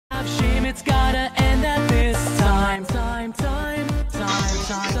it's gotta end at this time.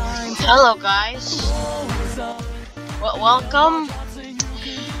 Hello guys. Welcome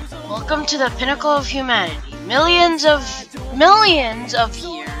to the pinnacle of humanity. Millions of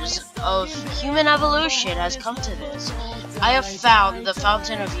years of human evolution has come to this. I have found the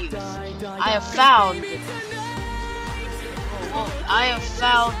fountain of youth. I have found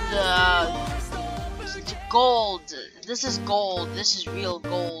gold. This is gold. This is real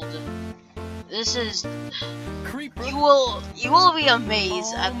gold. This is you will be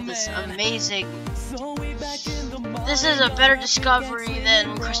amazed at this amazing. This is a better discovery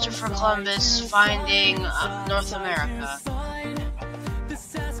than Christopher Columbus finding North America.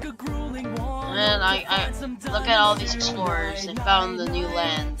 And I look at all these explorers. They found the new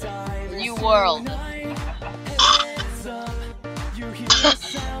land, the new world.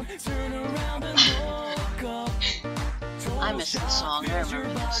 I miss this song. I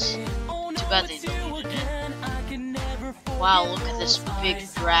remember this. Too bad they deleted it. Wow, look at this big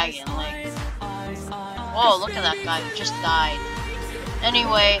dragon. Like, whoa, look at that guy who just died.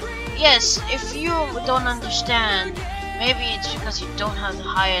 Anyway, yes, if you don't understand, maybe it's because you don't have the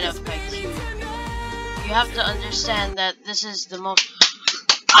high enough IQ. You have to understand that this is the most.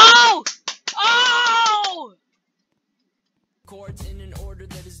 Oh! Oh!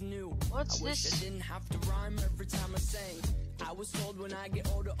 What's this? I was told when I get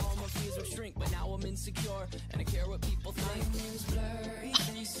older all my fears will shrink, but now I'm insecure and I care what people think.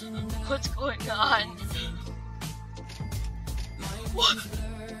 What's going on? What?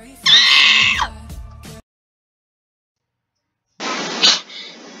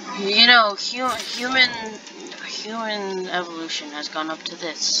 You know, human evolution has gone up to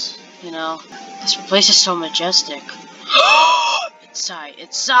this. You know, this place is so majestic.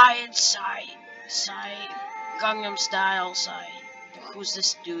 It's Psy. Gangnam Style, Psy. Who's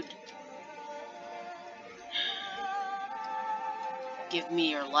this dude? Give me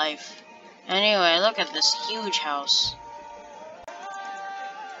your life. Anyway, look at this huge house.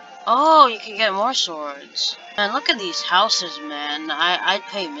 Oh, you can get more swords. And look at these houses, man. I'd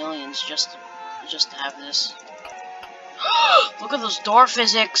pay millions just to have this. Look at those door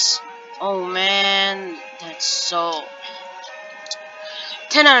physics. Oh man, that's so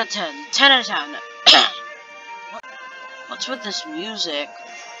 10 out of 10. 10 out of 10. What's with this music?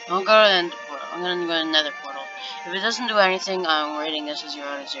 I'm gonna go to Nether portal. If it doesn't do anything, I'm rating this a 0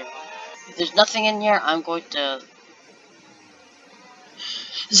 out of 0. If there's nothing in here, I'm going to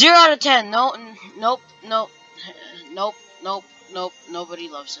 0 out of 10. Nope. Nobody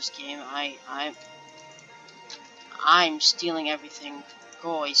loves this game. I'm stealing everything.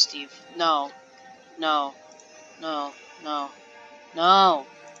 Go away, Steve. No.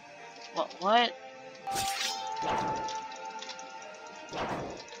 What?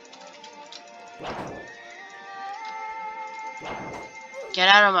 Get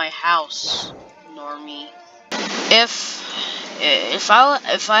out of my house, normie. If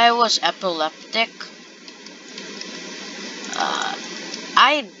I was epileptic,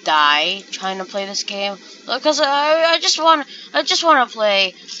 I'd die trying to play this game because I just want to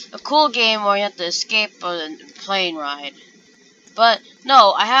play a cool game where you have to escape a plane ride. But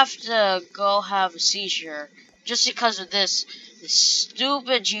no, I have to go have a seizure just because of this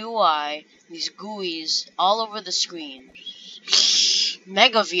stupid UI, these GUIs all over the screen.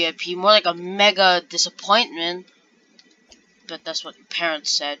 Mega VIP, more like a mega disappointment. But that's what your parents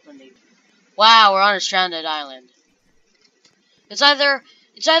said when they. Wow, we're on a stranded island. It's either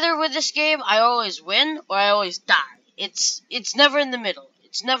with this game I always win or I always die. It's never in the middle.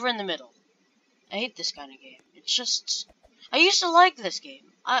 It's never in the middle. I hate this kind of game. It's just. I used to like this game.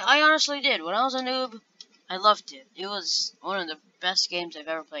 I honestly did. When I was a noob, I loved it. It was one of the best games I've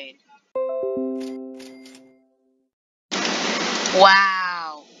ever played.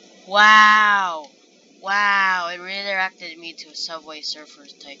 Wow. It redirected me to a Subway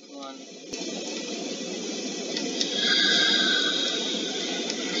Surfers Tycoon.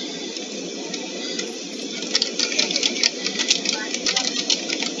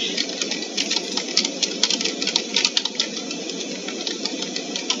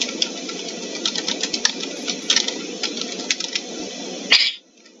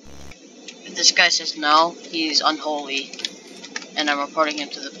 This guy says no, he's unholy, and I'm reporting him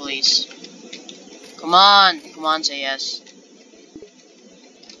to the police. Come on, say yes.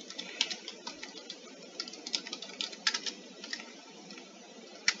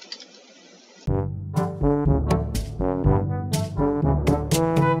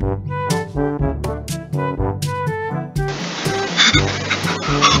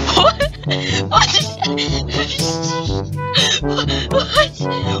 What?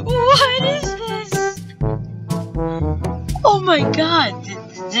 my god!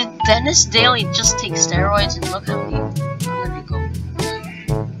 Did Dennis Daly just take steroids and look how he